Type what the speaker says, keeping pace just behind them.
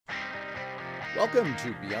Welcome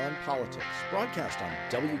to Beyond Politics, broadcast on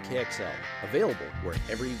WKXL, available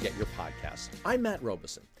wherever you get your podcasts. I'm Matt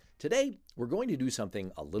Robeson. Today, we're going to do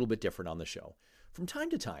something a little bit different on the show. From time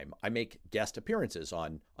to time, I make guest appearances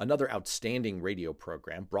on another outstanding radio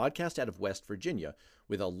program broadcast out of West Virginia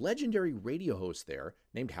with a legendary radio host there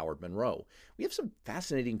named Howard Monroe. We have some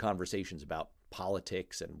fascinating conversations about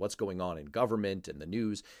politics and what's going on in government and the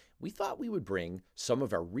news. We thought we would bring some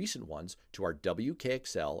of our recent ones to our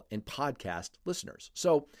WKXL and podcast listeners.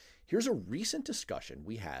 So here's a recent discussion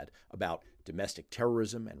we had about domestic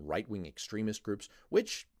terrorism and right-wing extremist groups,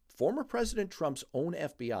 which former President Trump's own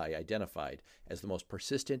FBI identified as the most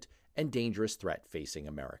persistent and dangerous threat facing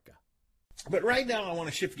America. But right now I want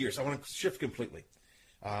to shift gears. I want to shift completely.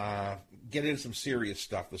 Get into some serious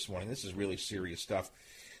stuff this morning. This is really serious stuff.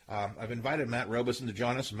 I've invited Matt Robeson to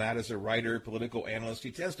join us. Matt is a writer, political analyst.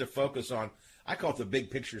 He tends to focus on, I call it the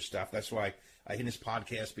big picture stuff. That's why in his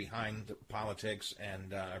podcast, Behind Politics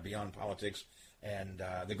and Beyond Politics and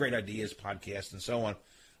the Great Ideas podcast and so on,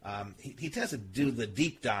 he tends to do the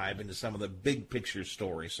deep dive into some of the big picture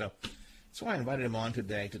stories. So that's why I invited him on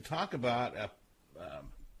today to talk about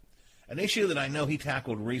an issue that I know he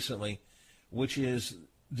tackled recently, which is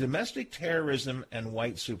domestic terrorism and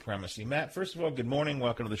white supremacy. Matt, first of all, good morning.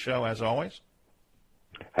 Welcome to the show, as always.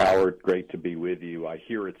 Howard, great to be with you. I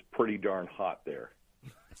hear it's pretty darn hot there.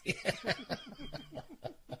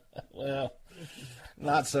 Well,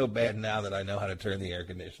 not so bad now that I know how to turn the air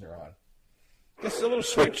conditioner on. Just a little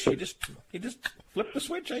switch. You just flip the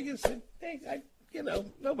switch, I guess. Hey,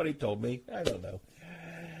 nobody told me. I don't know.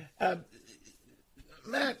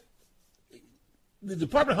 Matt, the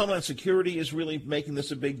Department of Homeland Security is really making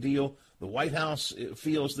this a big deal. The White House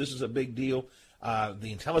feels this is a big deal.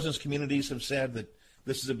 The intelligence communities have said that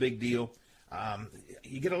this is a big deal.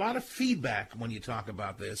 You get a lot of feedback when you talk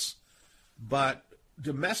about this, but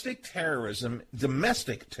domestic terrorism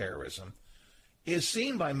is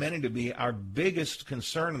seen by many to be our biggest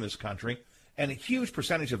concern in this country, and a huge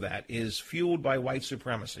percentage of that is fueled by white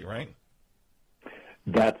supremacy, right?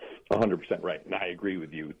 That's 100% right, and I agree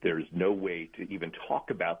with you. There's no way to even talk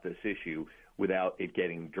about this issue without it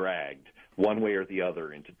getting dragged one way or the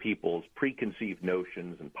other into people's preconceived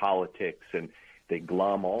notions and politics, and they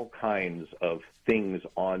glom all kinds of things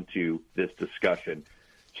onto this discussion.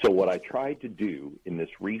 So what I tried to do in this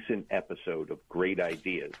recent episode of Great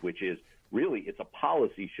Ideas, which is really, it's a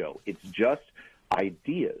policy show. It's just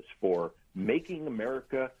ideas for making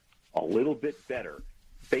America a little bit better,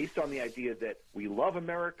 based on the idea that we love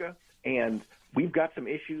America and we've got some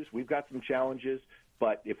issues, we've got some challenges,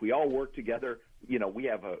 but if we all work together, we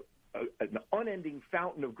have an unending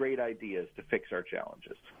fountain of great ideas to fix our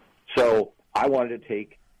challenges. So I wanted to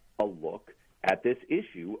take a look at this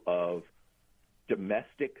issue of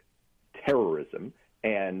domestic terrorism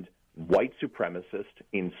and white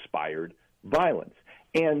supremacist-inspired violence.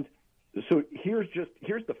 And so here's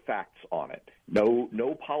the facts on it.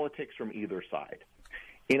 No politics from either side.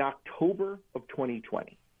 In October of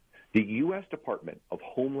 2020, the U.S. Department of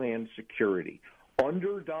Homeland Security,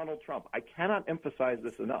 under Donald Trump, I cannot emphasize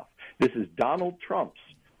this enough, this is Donald Trump's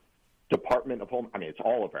Department of it's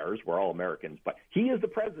all of ours, we're all Americans, but he is the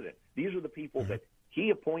president. These are the people that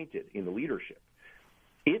he appointed in the leadership.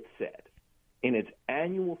 It said in its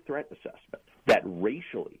annual threat assessment that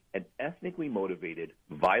racially and ethnically motivated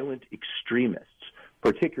violent extremists,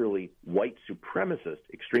 particularly white supremacist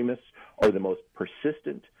extremists, are the most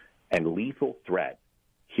persistent and lethal threat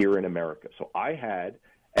here in America. So I had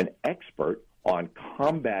an expert on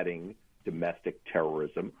combating domestic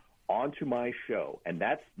terrorism onto my show, and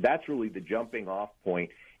that's really the jumping off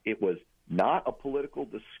point. It was not a political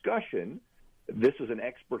discussion. This is an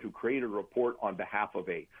expert who created a report on behalf of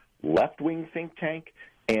a left-wing think tank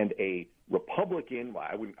and a Republican,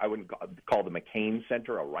 I wouldn't call the McCain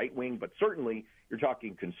Center a right-wing, but certainly you're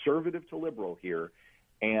talking conservative to liberal here.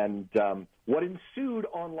 And what ensued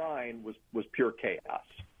online was pure chaos.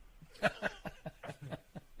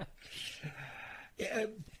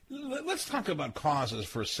 Let's talk about causes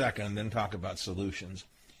for a second and then talk about solutions.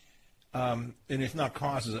 And if not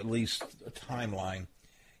causes, at least a timeline.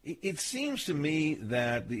 It seems to me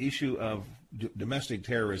that the issue of domestic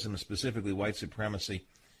terrorism, specifically white supremacy,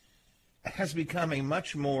 has become a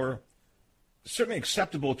much more certainly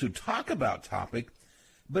acceptable to talk about topic,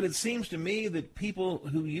 but it seems to me that people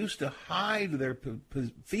who used to hide their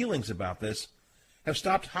feelings about this have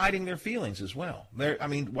stopped hiding their feelings as well.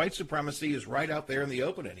 White supremacy is right out there in the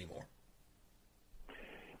open anymore.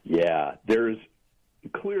 Yeah, there's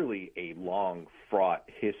clearly a long, fraught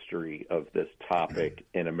history of this topic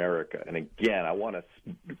in America. And again, I want to,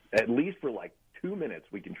 at least for like 2 minutes,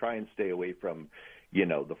 we can try and stay away from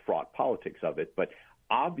the fraught politics of it. But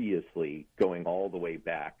obviously, going all the way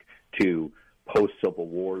back to post-Civil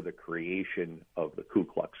War, the creation of the Ku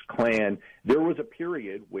Klux Klan, there was a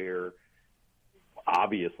period where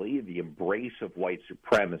obviously the embrace of white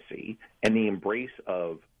supremacy and the embrace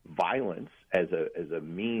of violence as a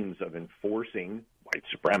means of enforcing white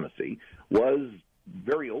supremacy was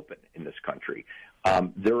very open in this country.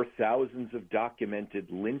 There are thousands of documented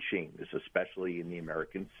lynchings, especially in the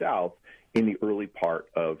American South, in the early part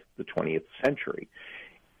of the 20th century.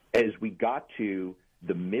 As we got to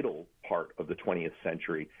the middle part of the 20th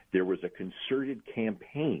century, there was a concerted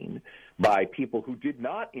campaign by people who did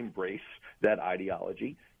not embrace that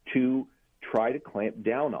ideology to try to clamp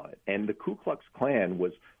down on it. And the Ku Klux Klan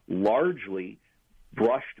was largely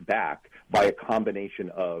brushed back by a combination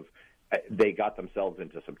of they got themselves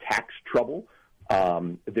into some tax trouble.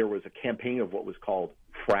 There was a campaign of what was called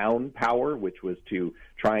frown power, which was to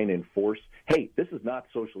try and enforce, hey, this is not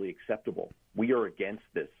socially acceptable. We are against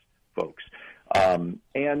this, folks.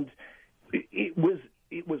 And it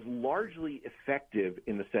was largely effective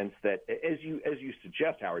in the sense that, as you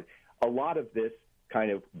suggest, Howard, a lot of this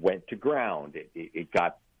kind of went to ground. It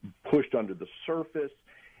got pushed under the surface.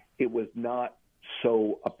 It was not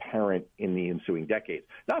so apparent in the ensuing decades.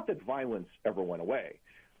 Not that violence ever went away,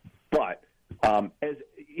 but as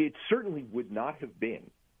it certainly would not have been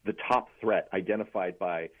the top threat identified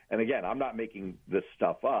by, and again, I'm not making this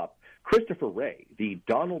stuff up, Christopher Wray, the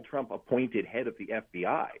Donald Trump appointed head of the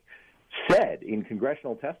FBI, said in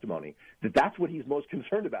congressional testimony that that's what he's most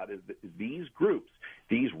concerned about is these groups,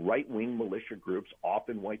 these right-wing militia groups,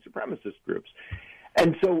 often white supremacist groups.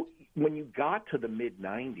 And so when you got to the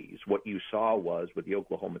mid-'90s, what you saw was, with the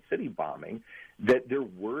Oklahoma City bombing, that there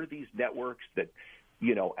were these networks that,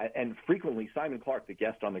 and frequently Simon Clark, the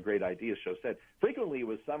guest on the Great Ideas Show, said frequently it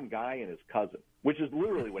was some guy and his cousin, which is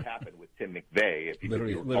literally what happened with Tim McVeigh, if you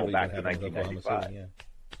recall back to 1995.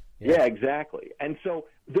 Yeah, exactly. And so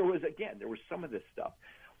there was some of this stuff.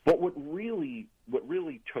 But what really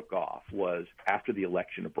took off was after the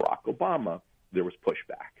election of Barack Obama, there was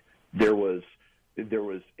pushback. There was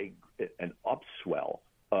an upswell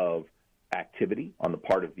of activity on the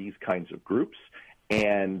part of these kinds of groups,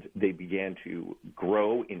 and they began to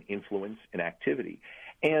grow in influence and activity.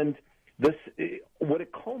 And what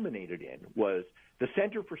it culminated in was the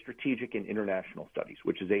Center for Strategic and International Studies,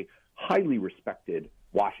 which is a highly respected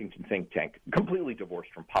Washington think tank, completely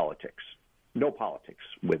divorced from politics, no politics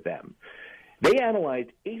with them. They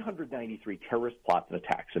analyzed 893 terrorist plots and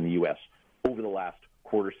attacks in the U.S. over the last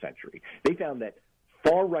quarter century. They found that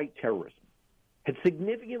far-right terrorism had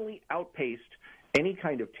significantly outpaced any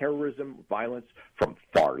kind of terrorism, violence from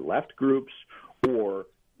far-left groups or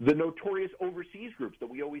the notorious overseas groups that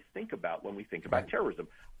we always think about when we think about terrorism,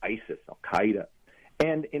 ISIS, Al-Qaeda.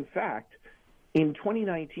 And in fact, in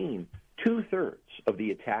 2019, two-thirds of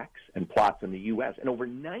the attacks and plots in the U.S. and over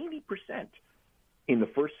 90% in the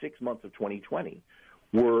first 6 months of 2020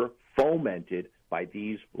 were fomented by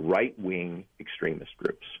these right-wing extremist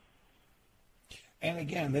groups. And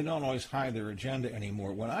again, they don't always hide their agenda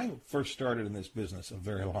anymore. When I first started in this business a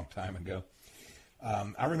very long time ago,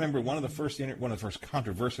 I remember one of the first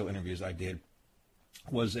controversial interviews I did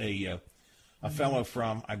was a fellow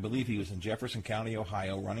from, I believe he was in Jefferson County,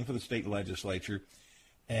 Ohio, running for the state legislature,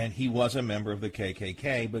 and he was a member of the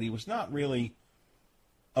KKK, but he was not really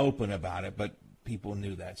open about it, but people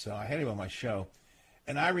knew that. So I had him on my show.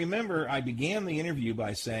 And I remember I began the interview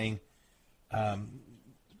by saying,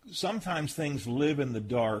 sometimes things live in the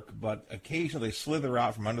dark, but occasionally they slither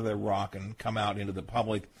out from under their rock and come out into the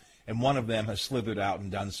public, and one of them has slithered out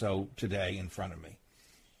and done so today in front of me.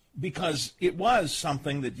 Because it was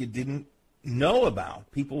something that you didn't know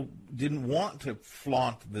about. People didn't want to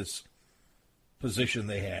flaunt this position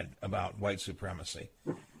they had about white supremacy.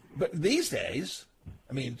 But these days,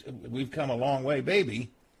 I mean, we've come a long way, baby,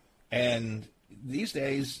 and these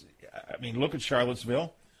days, I mean, look at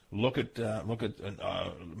Charlottesville.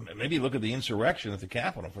 Maybe look at the insurrection at the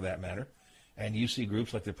Capitol, for that matter, and you see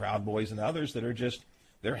groups like the Proud Boys and others that are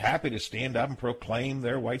they're happy to stand up and proclaim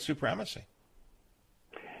their white supremacy.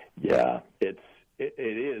 Yeah, it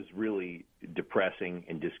is really depressing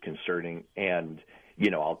and disconcerting, and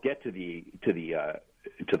I'll get to the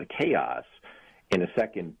chaos in a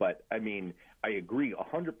second, but I mean, I agree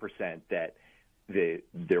 100% that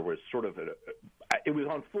there was sort of it was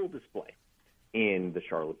on full display in the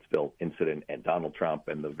Charlottesville incident, and Donald Trump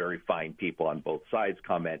and the very fine people on both sides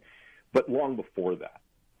comment. But long before that,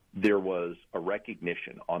 there was a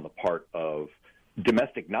recognition on the part of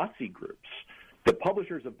domestic Nazi groups the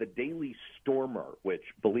publishers of the Daily Stormer, which,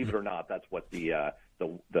 believe it or not, that's what the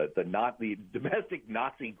domestic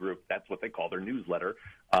Nazi group, that's what they call their newsletter.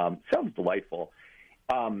 Sounds delightful.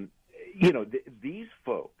 These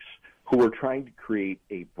folks who are trying to create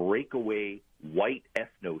a breakaway white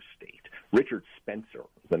ethno-state, Richard Spencer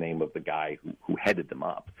is the name of the guy who headed them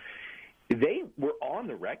up. They were on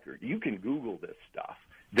the record, you can Google this stuff,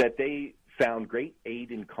 that they found great aid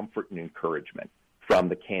and comfort and encouragement from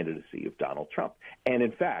the candidacy of Donald Trump. And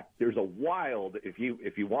in fact, there's a wild, if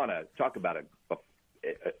you want to talk about a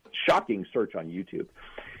shocking search on YouTube,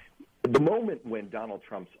 the moment when Donald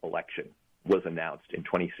Trump's election was announced in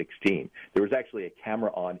 2016, there was actually a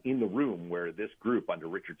camera on in the room where this group under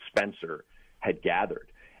Richard Spencer had gathered.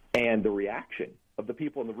 And the reaction of the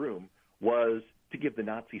people in the room was to give the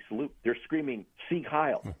Nazi salute. They're screaming, "Sieg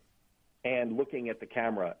Heil," and looking at the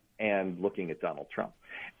camera and looking at Donald Trump.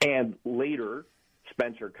 And later,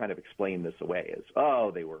 Spencer kind of explained this away as,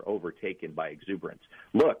 they were overtaken by exuberance.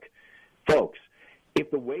 Look, folks,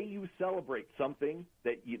 if the way you celebrate something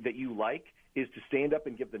that you like is to stand up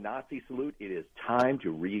and give the Nazi salute, it is time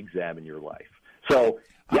to re-examine your life. So,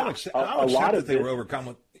 I'll accept that they were overcome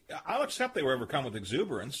with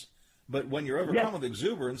exuberance, but when you're overcome with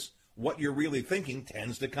exuberance, what you're really thinking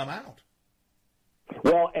tends to come out.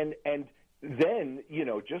 Well, and then,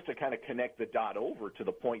 just to kind of connect the dot over to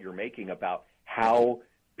the point you're making about how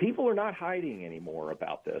people are not hiding anymore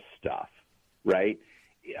about this stuff, right?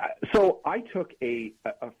 So I took a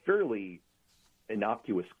fairly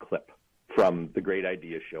innocuous clip from the Great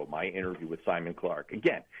Ideas Show, my interview with Simon Clark.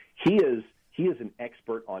 Again, he is an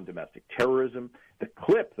expert on domestic terrorism. The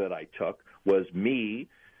clip that I took was me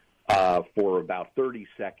for about 30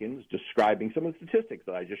 seconds describing some of the statistics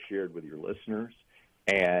that I just shared with your listeners,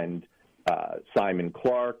 and Simon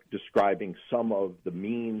Clark describing some of the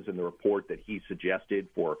means in the report that he suggested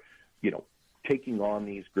for, taking on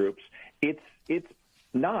these groups. It's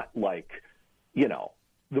not like,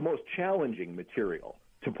 the most challenging material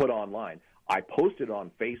to put online. I posted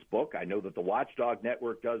on Facebook. I know that the Watchdog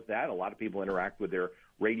Network does that. A lot of people interact with their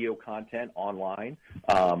radio content online.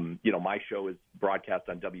 My show is broadcast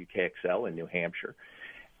on WKXL in New Hampshire.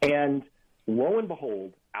 And lo and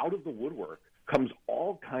behold, out of the woodwork comes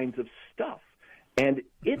all kinds of stuff. And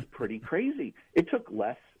it's pretty crazy. It took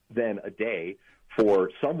less than a day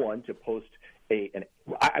for someone to post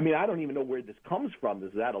I don't even know where this comes from.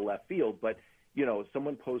 This is out of left field, but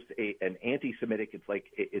someone posts an anti-Semitic. It's like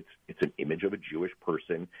it's an image of a Jewish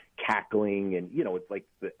person cackling, and it's like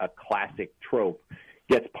a classic trope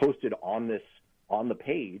gets posted on the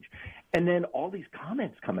page, and then all these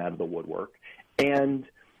comments come out of the woodwork, and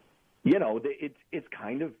it's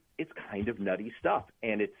kind of nutty stuff.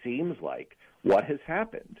 And it seems like what has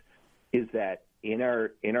happened is that in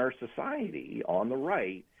our society on the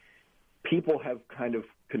right, people have kind of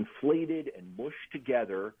conflated and mushed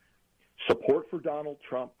together support for Donald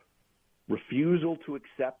Trump, refusal to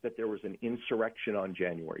accept that there was an insurrection on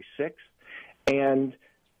January 6th, and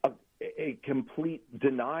a complete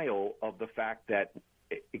denial of the fact that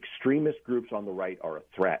extremist groups on the right are a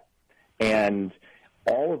threat. And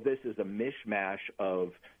all of this is a mishmash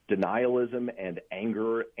of denialism and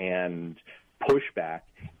anger and pushback,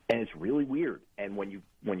 and it's really weird. And when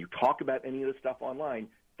you talk about any of this stuff online,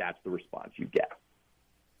 that's the response you get.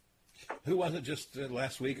 Who was it just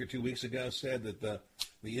last week or 2 weeks ago said that the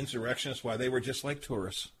insurrectionists, they were just like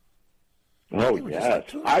tourists? Oh,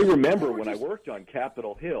 yes. I remember when I worked on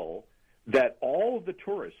Capitol Hill that all of the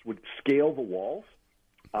tourists would scale the walls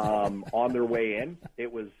on their way in.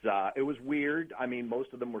 It was weird. I mean,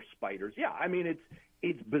 most of them were spiders. Yeah, I mean,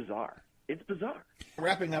 it's bizarre. It's bizarre.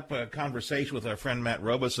 Wrapping up a conversation with our friend Matt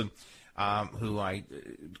Robeson, who I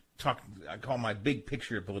call my big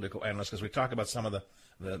picture political analyst, because we talk about some of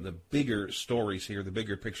the bigger stories here, the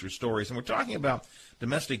bigger picture stories. And we're talking about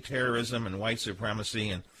domestic terrorism and white supremacy,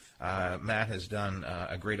 and Matt has done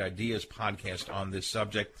a Great Ideas podcast on this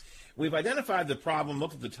subject. We've identified the problem,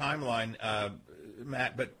 looked at the timeline,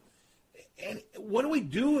 Matt, but what do we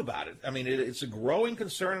do about it? I mean, it's a growing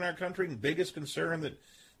concern in our country, and biggest concern that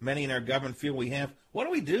many in our government feel we have. What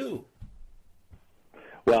do we do?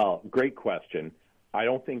 Well, great question. I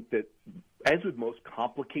don't think that, as with most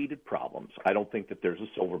complicated problems, I don't think that there's a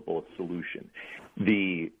silver bullet solution.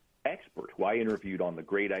 The expert who I interviewed on the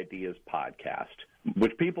Great Ideas podcast,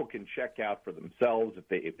 which people can check out for themselves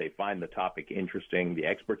if they find the topic interesting, the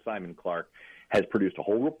expert Simon Clark has produced a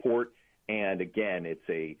whole report, and again, it's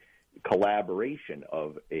a collaboration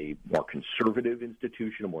of a more conservative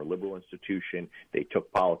institution, a more liberal institution. They took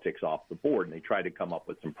politics off the board, and they tried to come up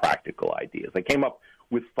with some practical ideas. They came up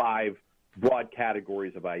with 5 broad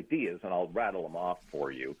categories of ideas, and I'll rattle them off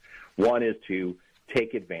for you. One is to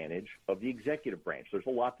take advantage of the executive branch. There's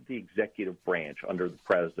a lot that the executive branch under the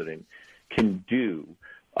president can do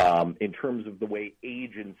in terms of the way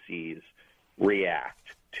agencies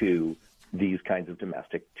react to these kinds of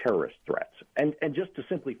domestic terrorist threats, and just to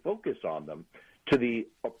simply focus on them to the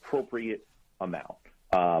appropriate amount.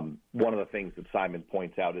 One of the things that Simon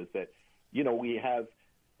points out is that, we have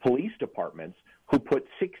police departments who put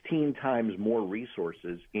 16 times more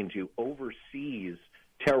resources into overseas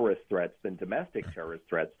terrorist threats than domestic terrorist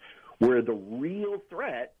threats, where the real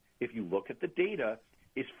threat, if you look at the data,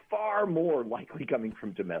 is far more likely coming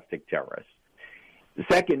from domestic terrorists.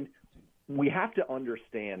 Second, we have to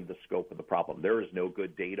understand the scope of the problem. There is no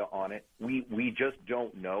good data on it. We just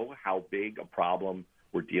don't know how big a problem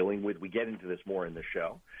we're dealing with. We get into this more in the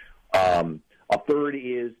show. A third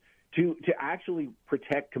is to actually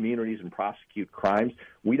protect communities and prosecute crimes.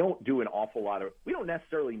 We don't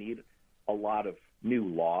necessarily need a lot of new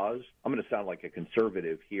laws. I'm going to sound like a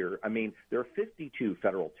conservative here. I mean, there are 52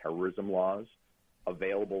 federal terrorism laws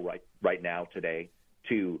available right now today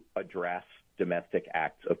to address domestic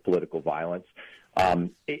acts of political violence.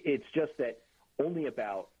 It's just that only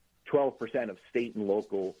about 12% of state and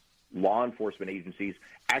local law enforcement agencies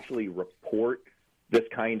actually report this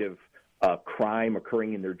kind of crime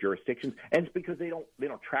occurring in their jurisdictions, and it's because they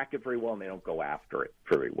don't track it very well and they don't go after it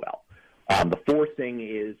very well. The fourth thing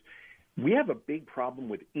is we have a big problem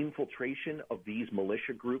with infiltration of these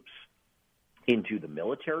militia groups into the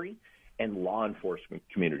military and law enforcement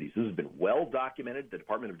communities. This has been well documented. The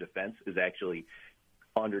Department of Defense is actually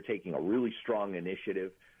undertaking a really strong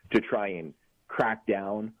initiative to try and crack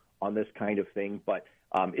down on this kind of thing. But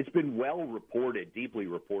it's been well reported, deeply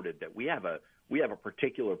reported, that we have a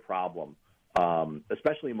particular problem,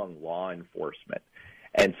 especially among law enforcement.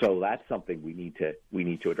 And so that's something we need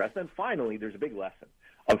to address. And finally, there's a big lesson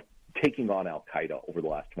of taking on Al-Qaeda over the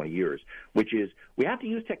last 20 years, which is we have to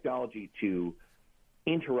use technology to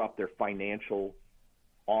interrupt their financial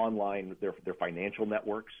their financial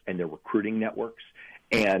networks and their recruiting networks.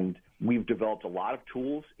 And we've developed a lot of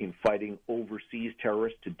tools in fighting overseas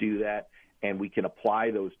terrorists to do that, and we can apply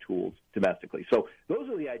those tools domestically. So those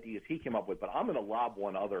are the ideas he came up with, but I'm going to lob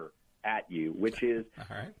one other at you, which is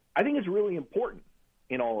I think it's really important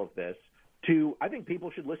in all of this I think people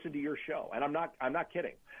should listen to your show. And I'm not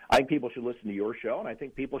kidding. I think people should listen to your show, and I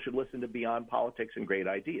think people should listen to Beyond Politics and Great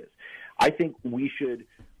Ideas. I think we should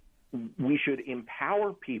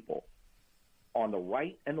empower people on the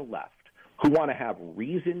right and the left who want to have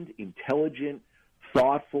reasoned, intelligent,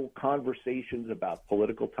 thoughtful conversations about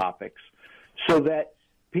political topics so that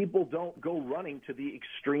people don't go running to the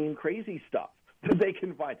extreme crazy stuff that they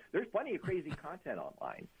can find. There's plenty of crazy content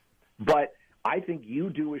online, but I think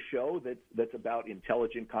you do a show that's about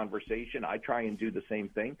intelligent conversation. I try and do the same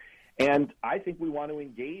thing. And I think we want to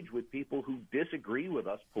engage with people who disagree with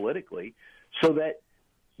us politically so that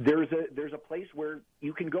there's a place where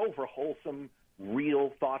you can go for wholesome,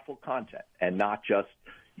 real, thoughtful content and not just,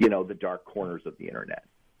 the dark corners of the Internet.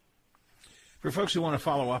 For folks who want to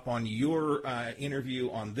follow up on your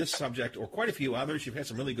interview on this subject or quite a few others, you've had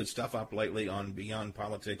some really good stuff up lately on Beyond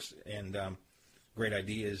Politics and Great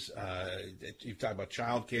Ideas. You've talked about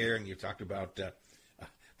childcare, and you've talked about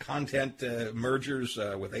content mergers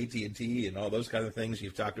with AT&T and all those kind of things.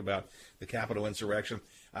 You've talked about the Capitol insurrection.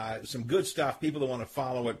 Some good stuff. People that want to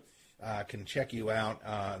follow it can check you out.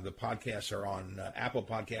 The podcasts are on Apple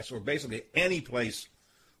Podcasts, or basically any place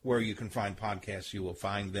where you can find podcasts, you will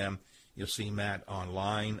find them. You'll see Matt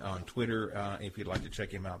online on Twitter if you'd like to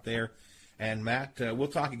check him out there. And Matt, we'll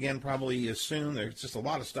talk again probably soon. There's just a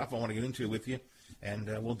lot of stuff I want to get into with you, and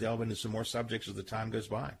we'll delve into some more subjects as the time goes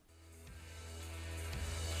by.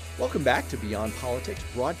 Welcome back to Beyond Politics,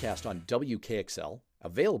 broadcast on WKXL,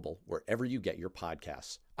 available wherever you get your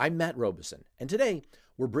podcasts. I'm Matt Robeson, and today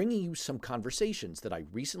we're bringing you some conversations that I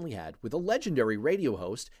recently had with a legendary radio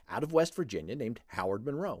host out of West Virginia named Howard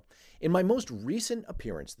Monroe. In my most recent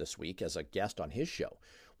appearance this week as a guest on his show,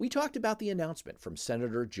 we talked about the announcement from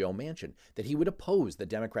Senator Joe Manchin that he would oppose the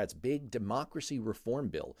Democrats' big democracy reform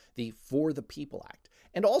bill, the For the People Act,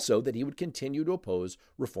 and also that he would continue to oppose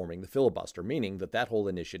reforming the filibuster, meaning that whole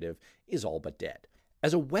initiative is all but dead.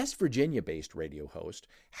 As a West Virginia-based radio host,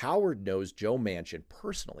 Howard knows Joe Manchin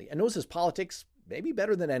personally and knows his politics maybe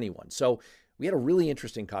better than anyone. So we had a really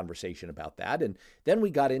interesting conversation about that. And then we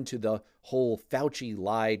got into the whole Fauci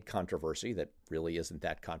lied controversy that really isn't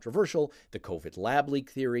that controversial, the COVID lab leak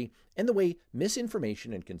theory, and the way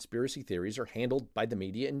misinformation and conspiracy theories are handled by the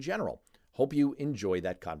media in general. Hope you enjoy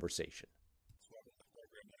that conversation.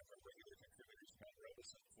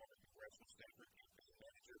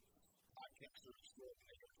 broadcaster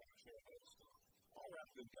extraordinaire, talk show host, all-around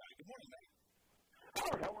good guy. Good morning, Matt.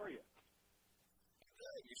 Howard, how are you?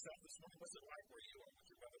 Good. Yourself this morning, what's it like where you are with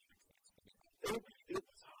your weather?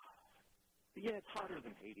 It's hotter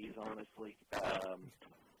than Hades, honestly.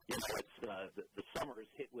 It's the summer is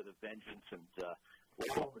hit with a vengeance, and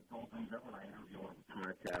all the Dolphins ever I interview on the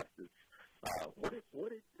podcast is what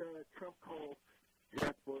did Trump call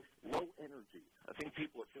Jack Bush? Low energy. I think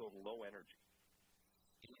people are feeling low energy.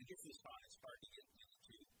 When it gets this hot, it's hard to get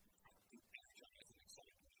into energize and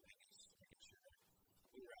excitement.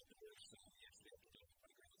 We were out there yesterday afternoon with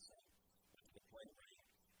my grandson. Went to the playground.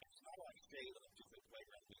 It's not like Jalen to the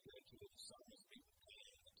playground. We go to the sun was being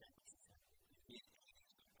playing the temperature.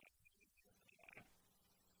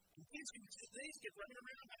 These kids running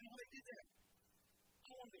around. I don't know how they did that.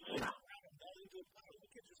 I want to run around and ball into a puddle.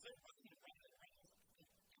 The kids are so running around.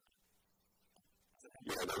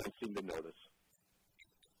 Yeah, they don't seem to notice.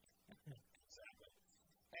 Exactly.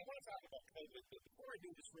 I want to talk about COVID, but before I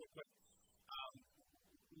do this real quick,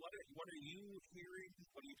 what are you hearing?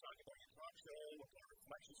 What are you talking about in your talk show? What kind of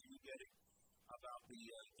reflections are you getting about the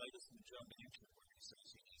latest in Joe Manchin, where he says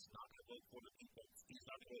he's not going to vote for the people, he's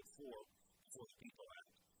not going to vote for the People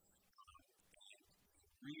Act, and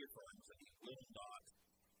reaffirms that he will not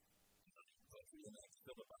vote for the next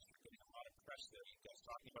filibuster. Getting a lot of press there. You guys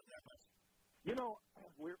talking about that much? You know,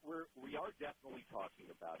 we are definitely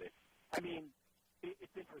talking about it. I mean,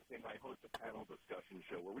 it's interesting. I host a panel discussion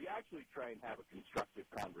show where we actually try and have a constructive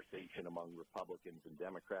conversation among Republicans and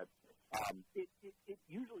Democrats. It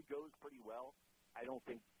usually goes pretty well. I don't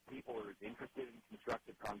think people are as interested in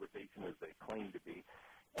constructive conversation as they claim to be.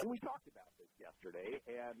 And we talked about this yesterday,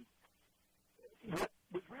 and what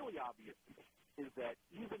was really obvious to me is that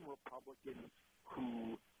even Republicans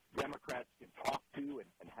who Democrats can talk to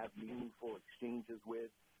and have meaningful exchanges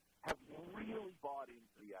with have really bought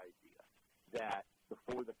into the idea that the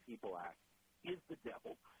For the People Act is the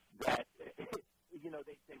devil, that,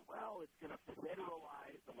 they say, well, it's going to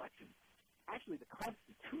federalize elections. Actually, the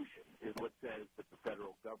Constitution is what says that the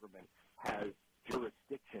federal government has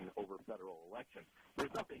jurisdiction over federal elections.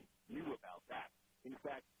 There's nothing new about that. In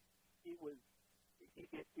fact, it was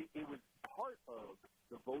part of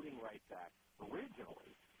the Voting Rights Act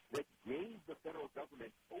originally that gave the federal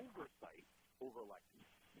government oversight over elections.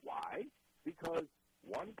 Why? Because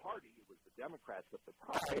one party, it was the Democrats at the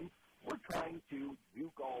time, were trying to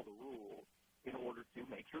duke all the rules in order to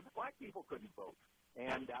make sure that black people couldn't vote.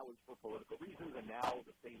 And that was for political reasons, and now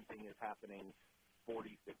the same thing is happening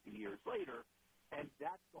 40, 50 years later. And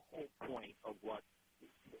that's the whole point of what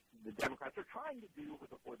the Democrats are trying to do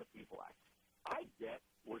with the For the People Act. I get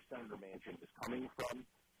where Senator Manchin is coming from.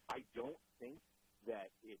 I don't think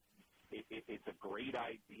that it's a great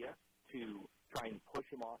idea to try and push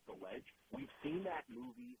him off the ledge. We've seen that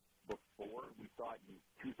movie before. We saw it in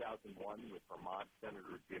 2001 with Vermont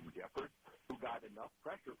Senator Jim Jeffords, who got enough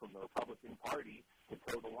pressure from the Republican Party to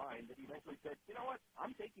toe the line that he eventually said, you know what,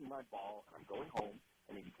 I'm taking my ball and I'm going home.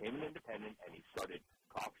 And he became an independent, and he started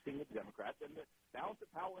caucusing with the Democrats, and the balance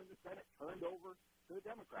of power in the Senate turned over to the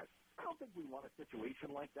Democrats. I don't think we want a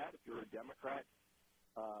situation like that if you're a Democrat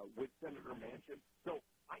with Senator Manchin. So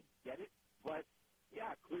I get it, but,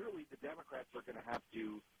 yeah, clearly the Democrats are going to have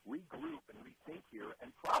to regroup and rethink here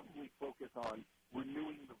and probably focus on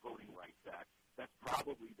renewing the Voting Rights Act. That's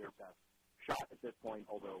probably their best shot at this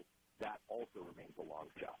point, although that also remains a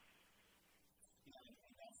long shot.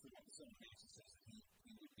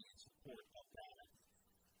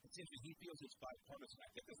 It's interesting. He feels it's bipartisan.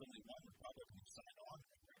 I think there's only one Republican who signed on,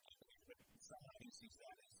 but somehow he sees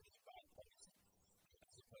that as bipartisan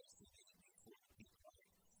as opposed to the For the People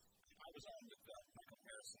Act. I was on with Michael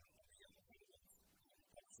Harrison on the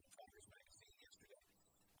Publishing Congress magazine yesterday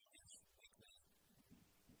on his weekly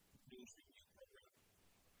news review program.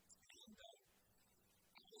 And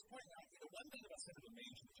I was pointing out, one thing about Senator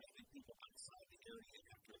Manchin, which I think people outside the area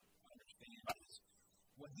have to understand, is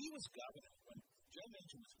when he was governor, when Joe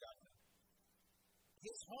Manchin was governor,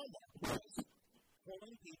 his hallmark was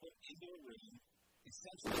pulling people into a room,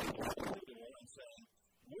 essentially opening the door and saying,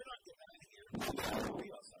 we're not getting out of here until you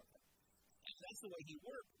agree on something. And that's the way he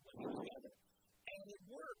worked when he was governor. And it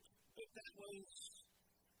worked, but that was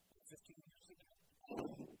 15 years ago.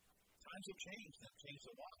 Times have changed. They've changed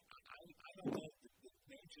a lot. I don't know that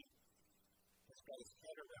Manchin has got his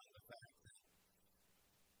head around the fact that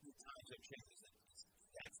the times have changed.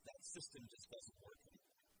 That system just doesn't work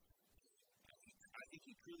anymore. I think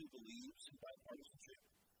he truly believes in bipartisanship,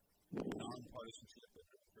 nonpartisanship,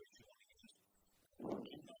 whatever phrase you want to use.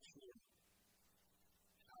 I'm not sure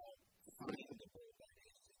how findable that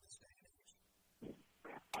is in this day and age.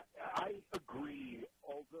 I agree,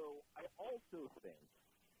 although I also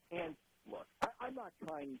And look, I'm not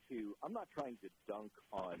trying to dunk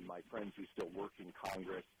on my friends who still work in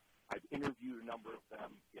Congress. I've interviewed a number of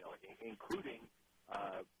them, including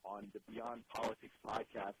on the Beyond Politics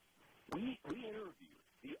podcast. We interviewed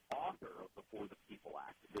the author of the For the People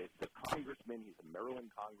Act, the congressman. He's a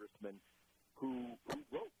Maryland congressman who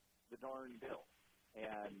wrote the darn bill.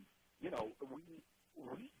 And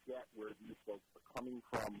we get where these folks are coming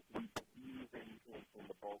from. We believe in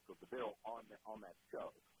the bulk of the bill on that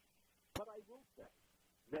show. But I will say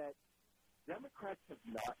that Democrats have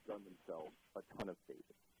not done themselves a ton of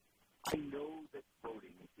favors. I know that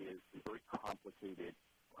voting is a very complicated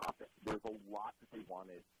topic. There's a lot that they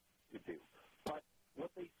wanted to do. But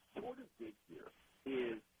what they sort of did here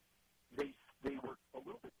is they were a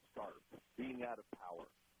little bit starved, being out of power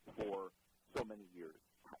for so many years,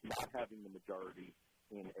 not having the majority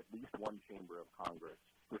in at least one chamber of Congress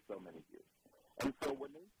for so many years. And so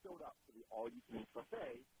when they showed up for the all-you-can-eat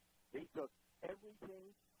buffet, they took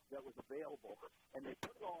everything that was available and they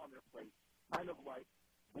put it all on their plate, kind of like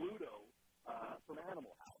Bluto from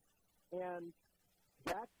Animal House. And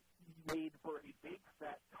that made for a big,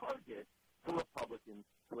 fat target for Republicans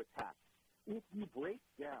to attack. If you break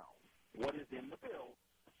down what is in the bill,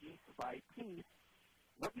 piece by piece,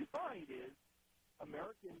 what you find is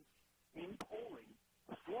Americans in polling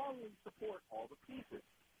strongly support all the pieces.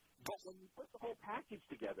 But when you put the whole package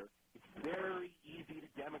together, it's very easy to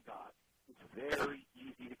demagogue. It's very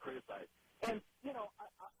easy to criticize. And,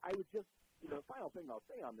 I would just, the final thing I'll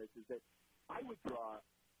say on this is that I would draw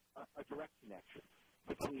a direct connection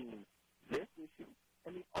between this issue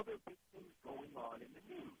and the other big things going on in the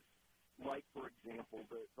news. Like, for example,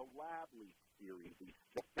 the lab leak theory,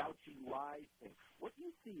 the Fauci lies thing. What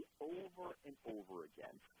you see over and over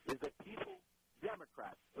again is that people,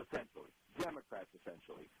 Democrats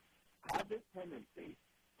essentially, have this tendency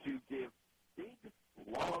to give big,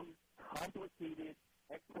 long, complicated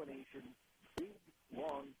explanations, big,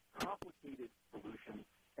 long, complicated solutions.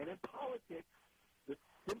 And in politics, the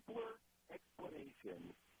simpler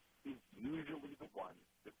explanation is usually the one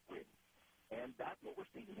that wins. And that's what we're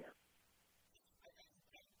seeing here.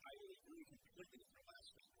 I would agree completely with the last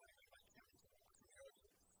statement.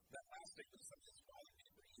 That last statement is something that's bothered me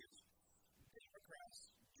for years. Democrats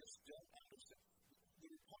just don't understand.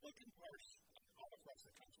 The Republican Party all across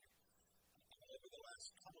the country, over the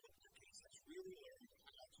last couple of decades, has really learned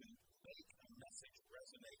how to make a message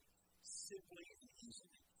resonate simply and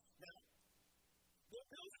easily. Now, their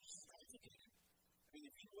bills are just complicated. I mean,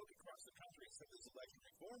 if you look across the country at some of these election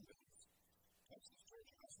reform bills, Texas,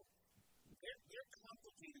 Georgia, also, they're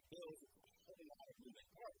complicated bills with a whole lot of moving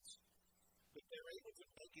parts, but they're able to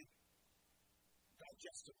make it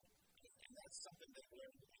digestible. And that's something they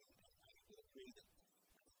learned. I would agree that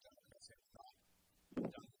Democrats have not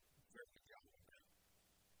done a very good job of that.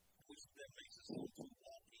 Which then makes it seem too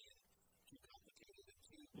wonky and too complicated and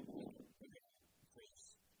too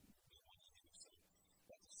close.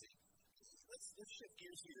 Let's shift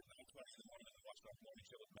gears here at 9:20 in the morning on the Washington Morning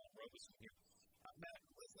Show with Matt Robeson here. Matt,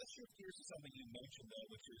 let's shift gears to something you mentioned, though,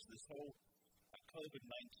 which is this whole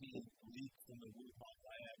COVID-19 leak from the Wuhan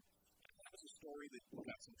lab. That was a story that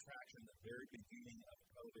got some traction at the very beginning of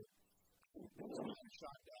COVID. It was kind of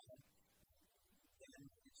shot down, and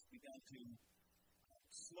it's begun to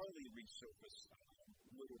slowly resurface a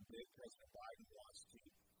little bit. President Biden wants to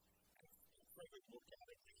further look at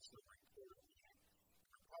it as the report.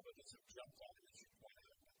 Republicans have jumped on it, as you point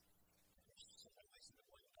out. There's some ways that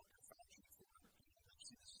way Dr. Fauci for they've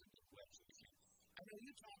seen this as a good wedge issue. I know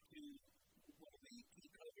you talked to one of the key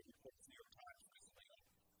COVID reports of the New York Times recently on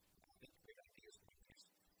Great Ideas Podcast.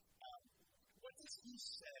 What does he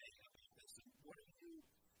say about this, and what are you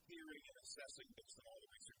hearing and assessing based on all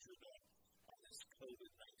the research you're doing on this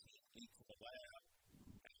COVID-19 leak from the lab,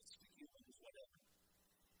 as to humans, whatever?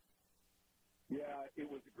 Yeah, it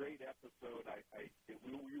was a great episode.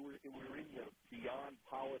 We were in the Beyond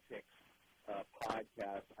Politics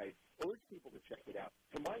podcast. I urge people to check it out.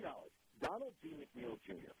 To my knowledge, Donald G. McNeil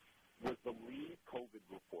Jr. was the lead COVID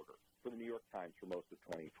reporter for the New York Times for most of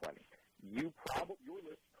 2020. Your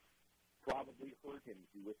listener probably heard him if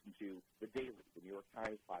you listened to The Daily, the New York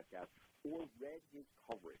Times podcast, or read his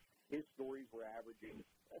coverage. His stories were averaging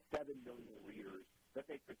 7 million readers that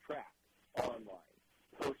they could track online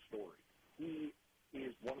per story. He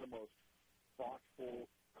is one of the most thoughtful,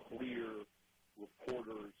 clear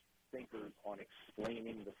reporters, thinkers on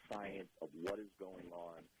explaining the science of what is going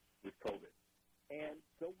on with COVID. And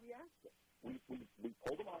so we asked him. We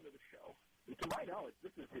pulled him onto the show. And to my knowledge,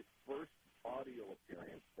 this is his first audio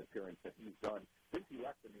appearance that he's done since he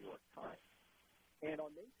left the New York Times. And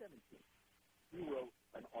on May 17th, he wrote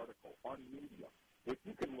an article on Medium which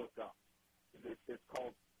you can look up. It's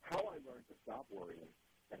called How I Learned to Stop Worrying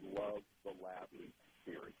and Love the Lab Leak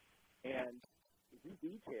Theory. And he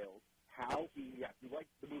details how he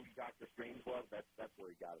liked the movie Dr. Strangelove. That's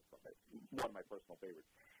where he got it from. It's one of my personal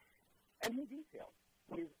favorites. And he details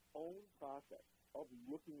his own process of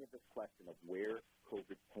looking at this question of where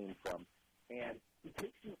COVID came from. And he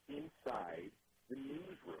takes you inside the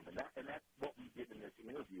newsroom, and that's what we did in this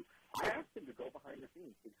interview. I asked him to go behind the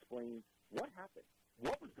scenes, explain what happened,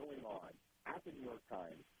 what was going on at the New York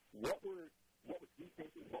Times, what was he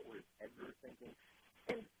thinking, what were his editors thinking.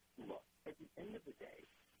 And look, at the end of the day,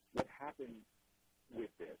 what happened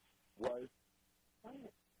with this was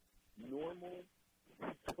science, normal,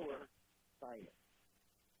 regular science.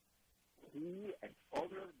 He and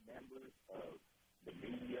other members of the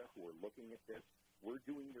media who are looking at this were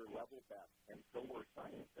doing their level best, and so were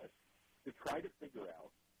scientists, to try to figure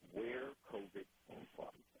out where COVID came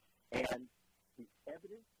from. And the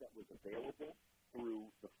evidence that was available through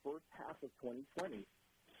the first half of 2020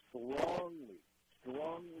 strongly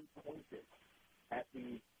pointed at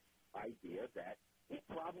the idea that it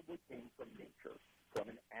probably came from nature,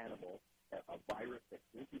 from an animal, a virus that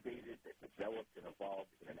incubated, that developed and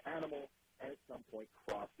evolved in an animal, and at some point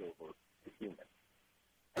crossed over to humans.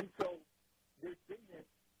 And so there's been this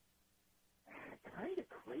kind of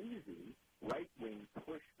crazy right-wing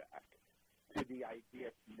pushback to the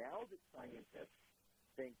idea now that scientists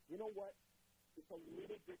think, you know what, it's a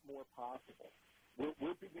little bit more possible.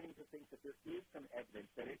 We're beginning to think that there is some evidence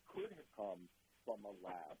that it could have come from a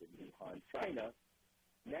lab in Wuhan, China.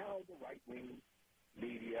 Now the right-wing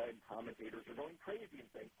media and commentators are going crazy and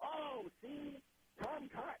saying, oh, see, Tom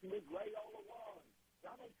Cotton was right all along.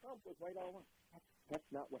 Donald Trump was right all along.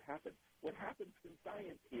 That's not what happened. What happens in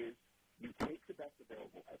science is you take the best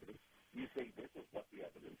available evidence. You say this is what the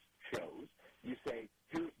evidence shows. You say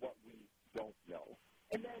here's what we don't know.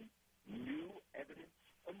 And then new evidence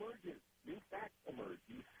emerges. New facts emerge.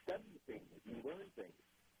 You study things. You learn things.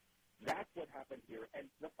 That's what happened here. And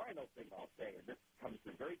the final thing I'll say, and this comes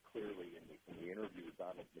through very clearly in the interview with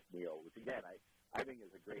Donald McNeil, which, again, I think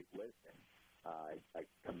is a great listen. I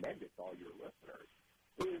commend it to all your listeners,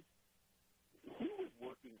 is he was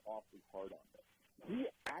working awfully hard on this. He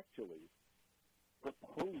actually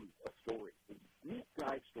proposed a story, a deep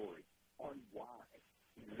dive story on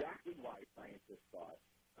exactly why scientists thought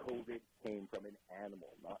COVID came from an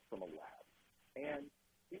animal, not from a lab. And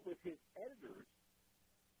it was his editors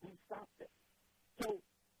who stopped it. So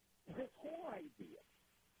this whole idea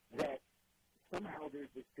that somehow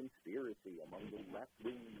there's this conspiracy among the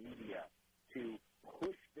left-wing media to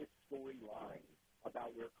push this storyline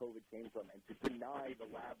about where COVID came from and to deny the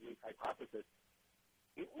lab leak hypothesis,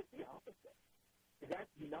 it was the opposite.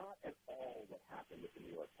 That's not at all what happened with the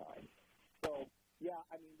New York Times. So, yeah,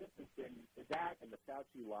 I mean, this has been, that and the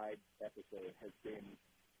Fauci Live episode has been,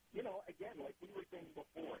 you know, again, like we were saying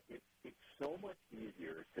before, it's so much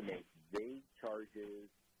easier to make vague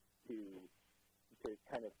charges, to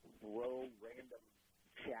kind of throw random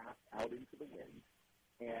chaff out into the wind,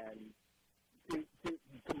 and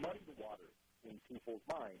to muddy the water in people's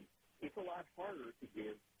minds. It's a lot harder to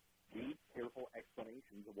give deep, careful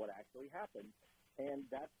explanations of what actually happened, and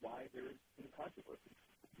that's why there's some controversy.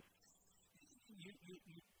 You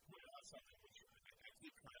point out something which I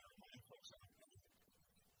keep trying to remind folks of.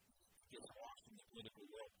 Gets lost in the political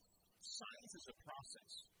world. Science is a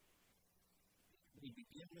process. We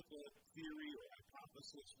begin with a theory or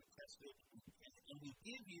hypothesis, we test it, and we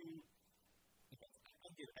give you. I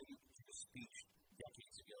did a speech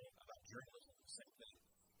decades ago about journalism, the same thing.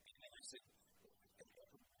 And I said,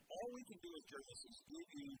 all we can do as journalists is give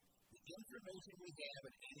you the information we have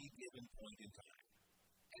at any given point in time.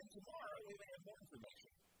 And tomorrow we may have more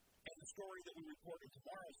information. And the story that we report in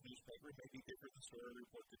tomorrow's newspaper may be different than the story we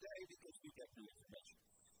report today because we get new information.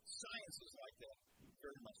 Science is like that,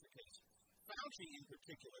 very much the case. Fauci, in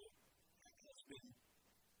particular, has been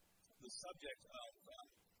the subject of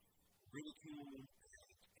ridicule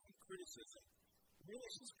and criticism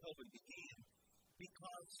really since COVID began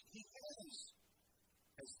because he has,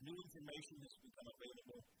 as new information has become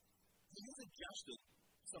available, he has adjusted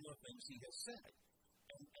some of the things he has said.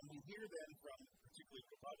 And we hear then from particularly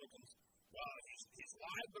Republicans, well, he's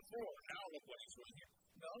lied before, now look what he's doing here.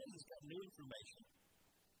 No, he's got new information.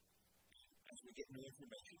 As we get new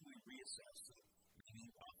information, we reassess and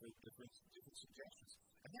maybe offer different suggestions.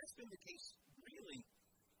 And that's been the case, really,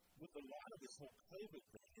 with a lot of this whole COVID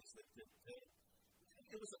thing, is that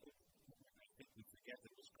it was, I think we forget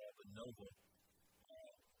that it was called the novel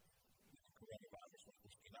coronavirus when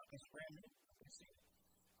it came out. It's brand new.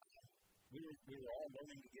 We were all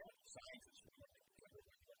learning together. Scientists were learning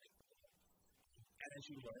together. as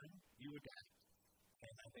you learn, you adapt. And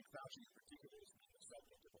I think Fauci in particular is being the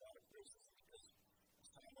subject of a lot of criticism because as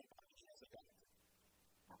time went by, he has adapted.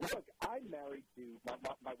 Look, I'm married to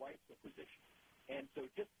my wife's a physician, and so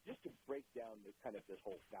just to break down this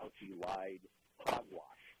whole Fauci lied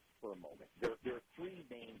hogwash for a moment, there are three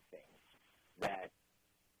main things that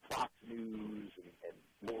Fox News and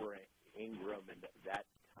Laura Ingraham and that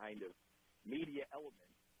kind of media element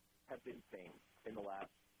have been saying in the last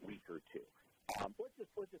week or two.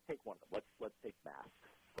 Let's just take one of them. Let's take masks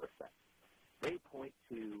for a second. They point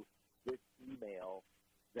to this email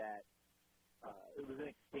that it was an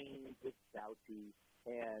exchange with Fauci,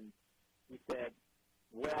 and he said,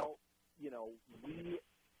 well, we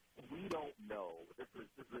don't know. This is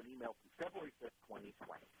an email from February 5th,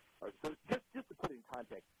 2020. So just to put in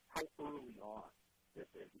context how early on this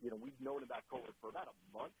is. We've known about COVID for about a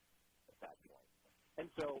month at that point. And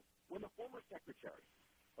so when the former Secretary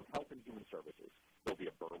of Health and Human Services,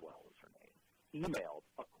 Sylvia Burwell is her name, emailed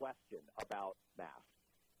a question about masks,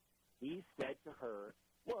 he said to her,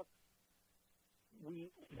 look,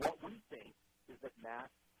 what we think is that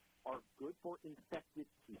masks are good for infected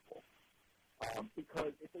people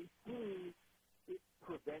because if they sneeze, it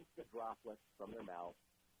prevents the droplets from their mouth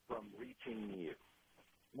from reaching you.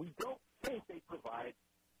 We don't think they provide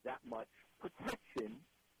that much protection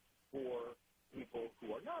for people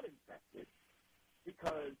who are not infected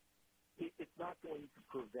because it's not going to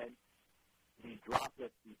prevent the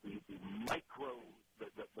droplets,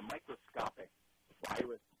 the microscopic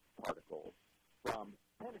virus particles from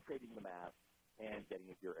penetrating the mask and getting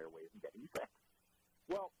into your airways and getting you sick.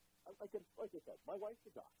 Well, like I said, my wife's a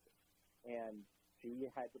doctor, and she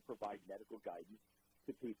had to provide medical guidance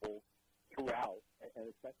to people throughout, and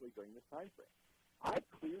especially during this time frame. I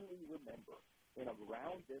clearly remember in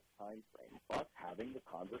around this time frame us having the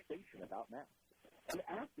conversation about masks and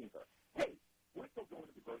asking her, hey, we're still going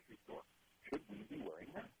to the grocery store. Should we be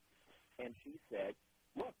wearing masks? And she said,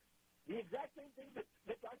 look, the exact same thing that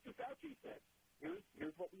Dr. Fauci said.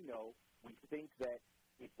 Here's what we know. We think that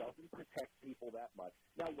it doesn't protect people that much.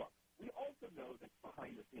 Now, look, we also know that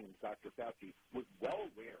behind the scenes, Dr. Fauci was well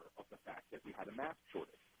aware of the fact that we had a mask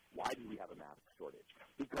shortage. Why did we have a mask shortage?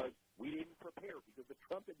 Because we didn't prepare, because the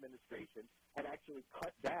Trump administration had actually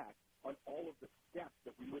cut back on all of the steps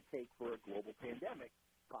that we would take for a global pandemic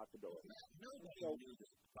possibility.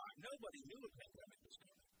 Nobody knew a pandemic was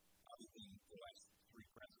coming, other than the last three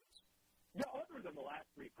presidents. Yeah, other than the last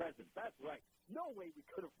three presidents, that's right. No way we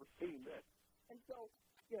could have foreseen this. And so,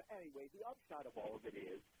 anyway, the upshot of all of it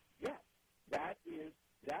is, yes, that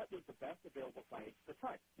was the best available science at the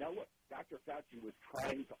time. Now, look, Dr. Fauci was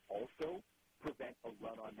trying to also prevent a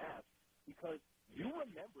run on masks because you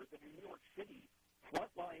remember that in New York City,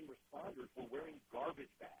 frontline responders were wearing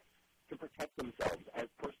garbage bags to protect themselves as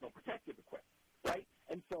personal protective equipment, right?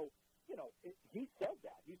 And so, he said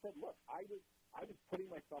that. He said, look, I was putting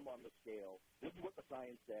my thumb on the scale. This is what the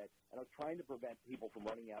science said, and I was trying to prevent people from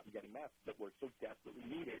running out and getting masks that were so desperately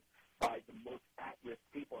needed by the most at-risk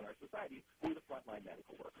people in our society, who are the frontline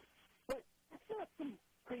medical workers. But that's not some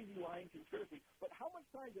crazy lying conspiracy. But how much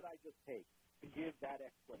time did I just take to give that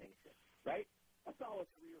explanation, right? A solid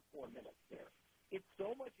 3 or 4 minutes there. It's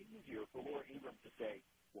so much easier for Laura Ingraham to say,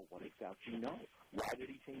 well, what did Fauci know? Why did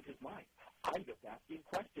he change his mind? I'm just asking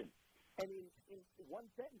questions. And in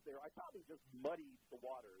one sentence there, I probably just muddied the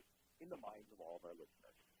waters in the minds of all of our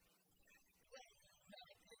listeners.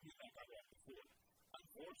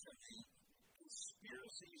 Unfortunately,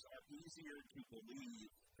 conspiracies are easier to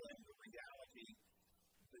believe than the reality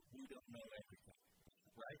that we don't know everything,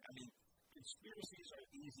 right? I mean, conspiracies are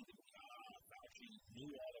easy to believe. Fauci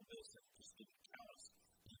knew all of this and just didn't tell us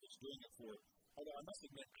he was doing it for. Although I must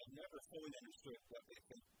admit, I never fully understood what they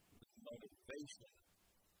think the motivation of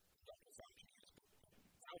Dr. Fauci is.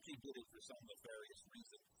 Fauci did it for some nefarious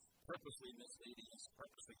reason, purposely misleading us,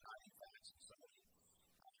 purposely hiding facts and so on.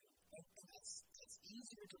 And that's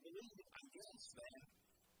easier to believe, I guess, than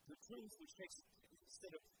the truth, which takes,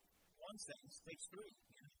 instead of one sentence, takes three.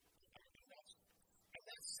 And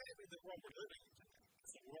that's sadly the world we're living in today.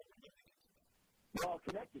 It's the world we're living in today. Well,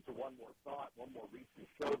 connected to one more thought, one more recent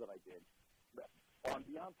show that I did, on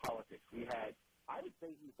Beyond Politics, we had, I would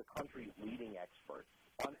say he's the country's leading expert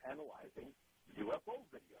on analyzing UFO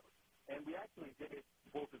videos. And we actually did it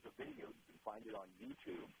both as a video, you can find it on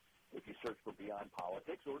YouTube if you search for Beyond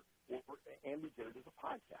Politics, and we did it as a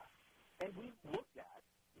podcast. And we looked at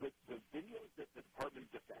the videos that the Department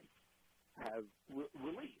of Defense have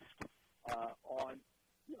released on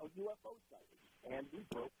UFO sightings, and we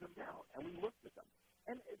broke them down, and we looked at them.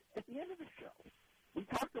 And at the end of the show, we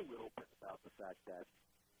talked a little bit about the fact that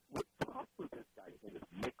what talked with this guy, his name is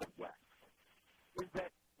Nick West, is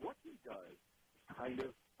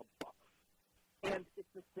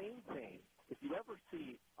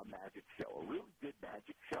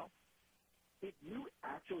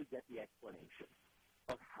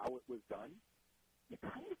how it was done, you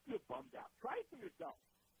kind of feel bummed out. Try it for yourself.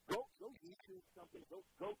 Go YouTube something. Go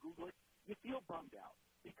Google it. You feel bummed out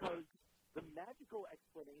because the magical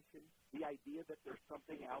explanation, the idea that there's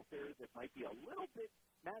something out there that might be a little bit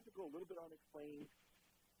magical, a little bit unexplained,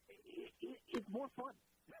 it's more fun.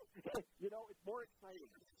 It's more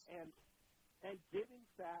exciting. And giving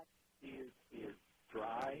facts is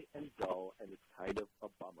dry and dull, and it's kind of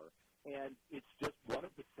a bummer. And it's just one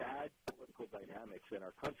of the sad political dynamics in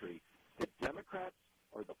our country. The Democrats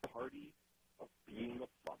are the party of being a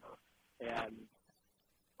bummer. And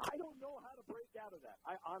I don't know how to break out of that.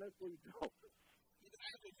 I honestly don't. I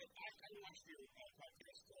watched your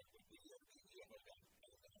podcast with the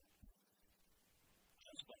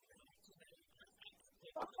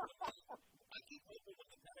I keep hoping when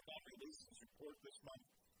the Pentagon releases this report this month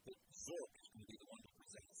that Zork is going to be the one to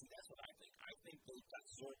present. See, that's what I think. I think they've got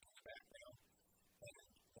Zork in the background. And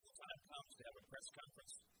when the time comes to have a press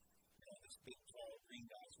conference, this big, tall, green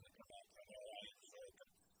guy's going to come out from LA and Zork.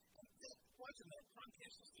 And that watching that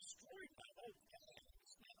podcast has destroyed my whole plan.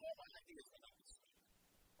 All my ideas went up.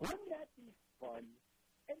 Wouldn't that be fun?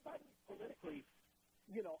 And by the way, politically,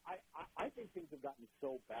 I think things have gotten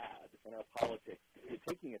so bad in our politics,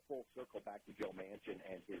 taking it full circle back to Joe Manchin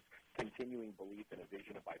and his continuing belief in a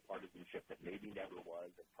vision of bipartisanship that maybe never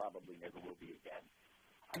was and probably never will be again.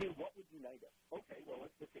 I mean, what would unite us? Okay, well,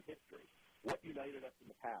 let's look at history. What united us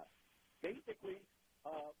in the past? Basically,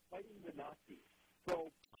 fighting the Nazis.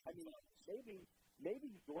 So, I mean, maybe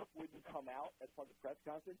Zork wouldn't come out as part of the press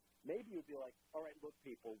conference. Maybe it would be like, all right, look,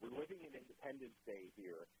 people, we're living in Independence Day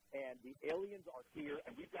here, and the aliens are here,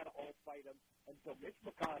 and we've got to all fight them. And so Mitch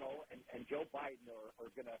McConnell and Joe Biden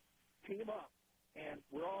are going to team up, and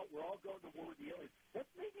we're all going to war with the aliens.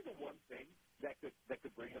 That's maybe the one thing that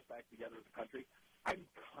could bring us back together as a country. I'm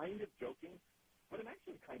kind of joking, but I'm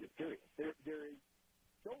actually kind of serious. There is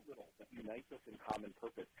so little that unites us in common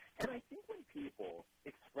purpose. And I think when people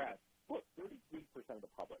express, look, 33% of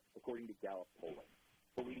the public, according to Gallup polling,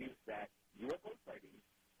 believes that UFO sightings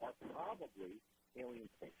are probably alien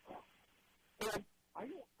spacecraft. And I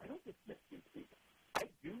don't dismiss these people. I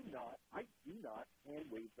do not hand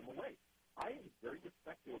wave them away. I am very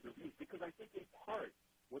respectful of their views because I think in part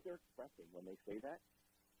what they're expressing when they say that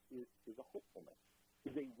is a hopefulness,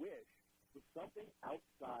 is a wish for something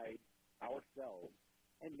outside ourselves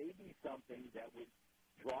and maybe something that would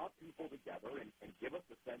draw people together and give us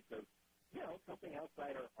a sense of, something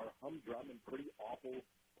outside our humdrum and pretty awful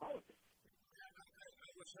politics. I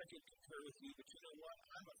wish I could concur with you, but you know what?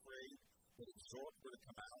 I'm afraid that if Zork were to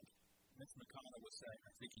come out, Mitch McConnell would say,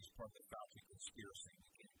 I think he's part of the Fauci conspiracy. We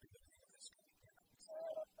can't do anything with this guy.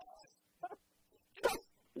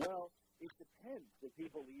 Well, it depends. Does he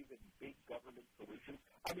believe in big government solutions?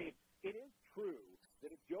 I mean, it is true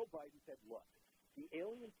that if Joe Biden said, look, the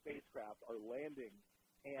alien spacecraft are landing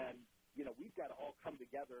and we've got to all come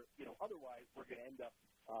together. Otherwise we're going to end up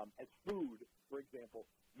as food, for example.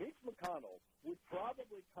 Mitch McConnell would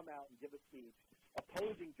probably come out and give a speech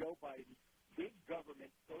opposing Joe Biden's big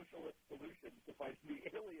government socialist solutions to fight the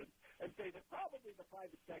aliens and say that probably the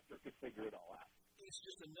private sector could figure it all out. It's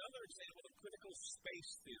just another example of critical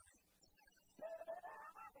space theory.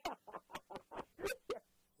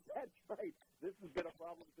 That's right. This has been a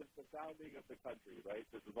problem since the founding of the country, right?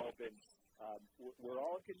 This has all been, we're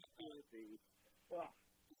all conspiracy.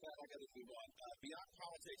 I got to move on. Beyond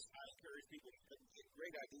Politics, I encourage people to get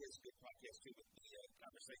great ideas, good podcast too, but the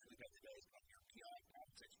conversation we've had today is on your Beyond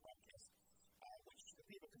Politics podcast, which the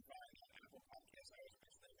people can find on Apple Podcasts. I always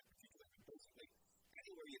mention that in particular, but basically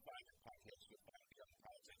anywhere you find your podcast, you'll find Beyond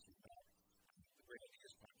Politics. You'll find the Great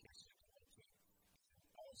Ideas podcast.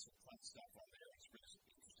 Always some fun stuff on there. It's really some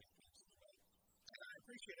interesting things as well. And I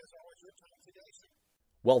appreciate, as always, your time today, sir.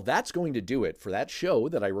 Well, that's going to do it for that show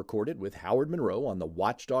that I recorded with Howard Monroe on the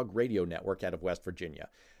Watchdog Radio Network out of West Virginia.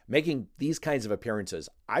 Making these kinds of appearances,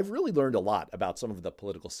 I've really learned a lot about some of the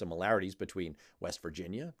political similarities between West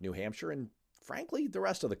Virginia, New Hampshire, and frankly, the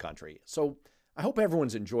rest of the country. So I hope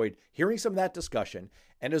everyone's enjoyed hearing some of that discussion.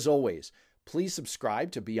 And as always, please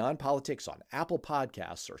subscribe to Beyond Politics on Apple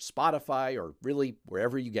Podcasts or Spotify or really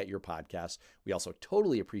wherever you get your podcasts. We also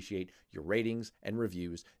totally appreciate your ratings and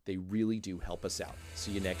reviews. They really do help us out.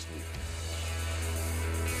 See you next week.